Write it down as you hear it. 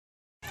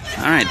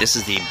All right, this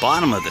is the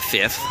bottom of the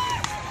fifth.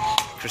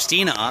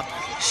 Christina up.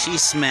 She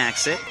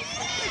smacks it.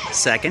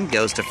 Second,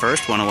 goes to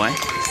first, one away.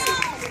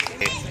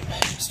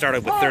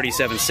 Started with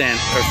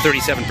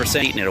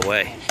 37% eating it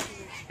away.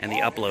 And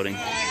the uploading.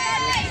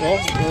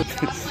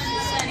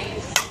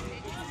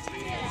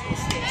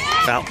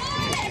 Foul.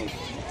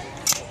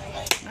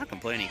 Not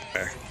complaining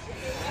there.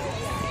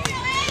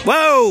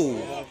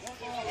 Whoa!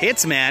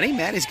 Hits Maddie.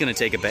 Maddie's going to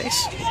take a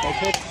base.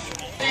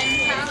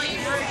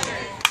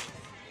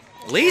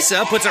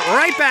 Lisa puts it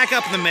right back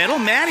up in the middle.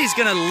 Maddie's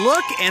going to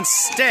look and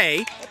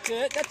stay.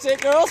 That's it,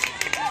 girls.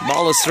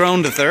 Ball is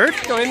thrown to third.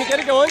 Go ahead and get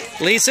it going.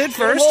 Lisa at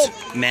first.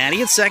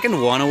 Maddie at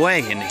second, one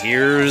away. And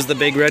here's the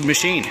big red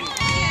machine.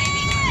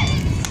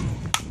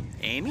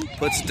 Amy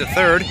puts it to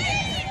third.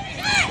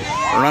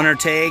 Runner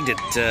tagged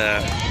at,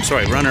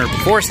 runner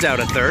forced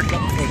out at third.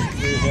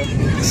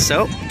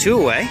 So, two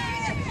away.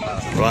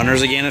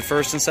 Runners again at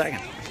first and second.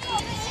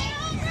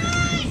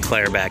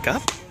 Claire back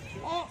up.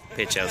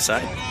 Pitch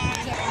outside.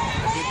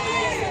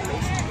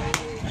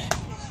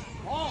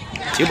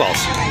 2 balls.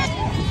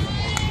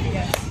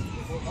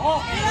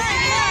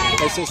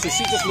 Okay, so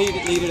she just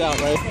needed out,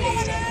 right?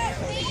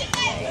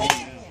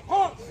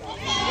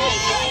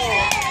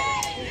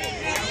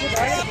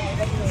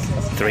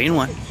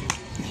 3-1.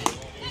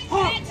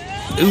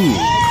 Ooh,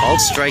 called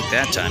strike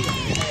that time.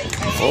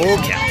 Full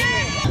count.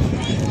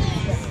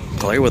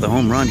 Claire with a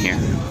home run here.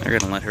 They're going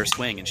to let her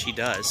swing, and she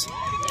does.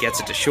 Gets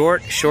it to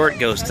short. Short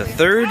goes to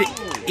third.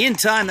 In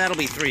time, that'll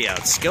be 3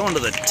 outs. Going to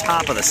the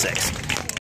top of the 6th.